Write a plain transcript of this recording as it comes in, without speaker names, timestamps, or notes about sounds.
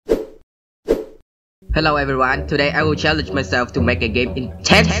Hello everyone, today I will challenge myself to make a game in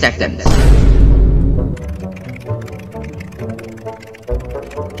 10 seconds.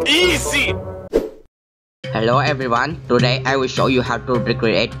 Easy! Hello everyone, today I will show you how to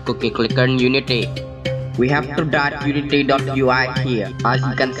recreate cookie clicker in Unity. We have to dot unity.ui here. As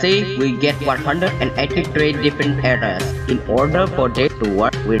you can see, we get 183 different errors. In order for this to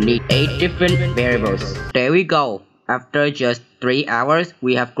work, we need 8 different variables. There we go. After just 3 hours,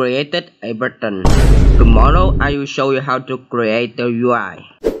 we have created a button. Tomorrow, I will show you how to create the UI.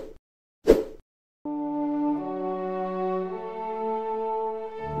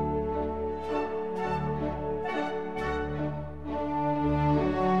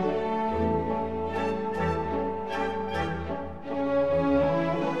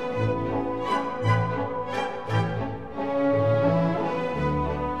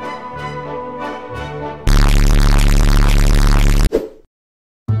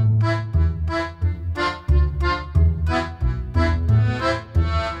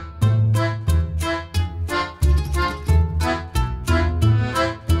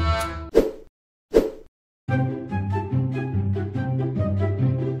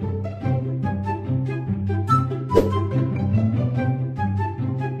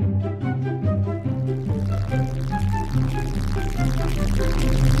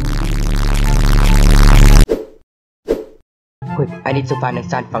 Quick, I need to find a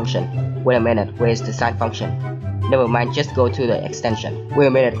sign function. Wait a minute, where is the sign function? Never mind, just go to the extension. Wait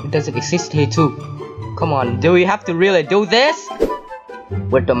a minute, it doesn't exist here too. Come on, do we have to really do this?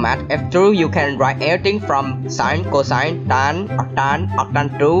 With the math F2, you can write everything from sine, cosine, tan,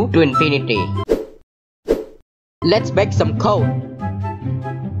 arctan 2 to infinity. Let's make some code.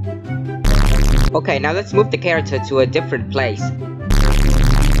 Okay, now let's move the character to a different place.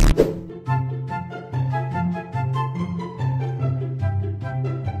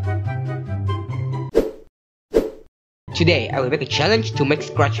 Today, I will make a challenge to make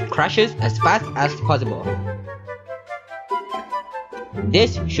Scratch crashes as fast as possible.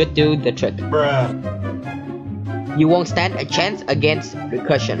 This should do the trick. Bruh. You won't stand a chance against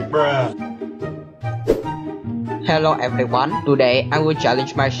recursion. Bruh. Hello everyone, today I will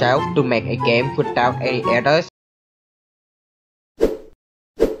challenge myself to make a game without any errors.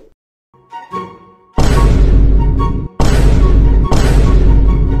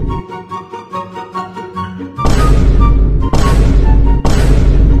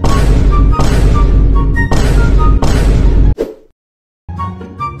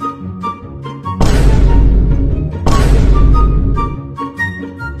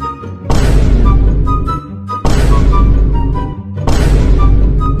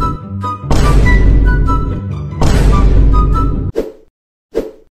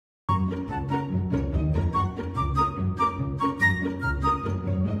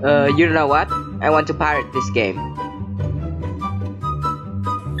 You know what? I want to pirate this game.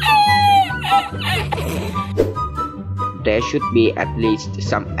 There should be at least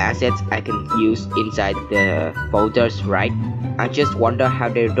some assets I can use inside the folders, right? I just wonder how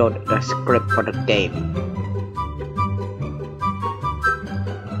they wrote the script for the game.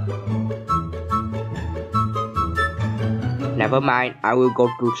 Never mind, I will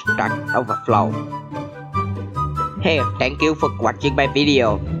go to Stack Overflow. Hey, thank you for watching my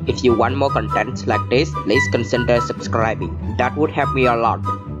video. If you want more content like this, please consider subscribing. That would help me a lot.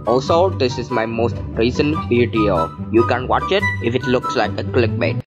 Also, this is my most recent video. You can watch it if it looks like a clickbait.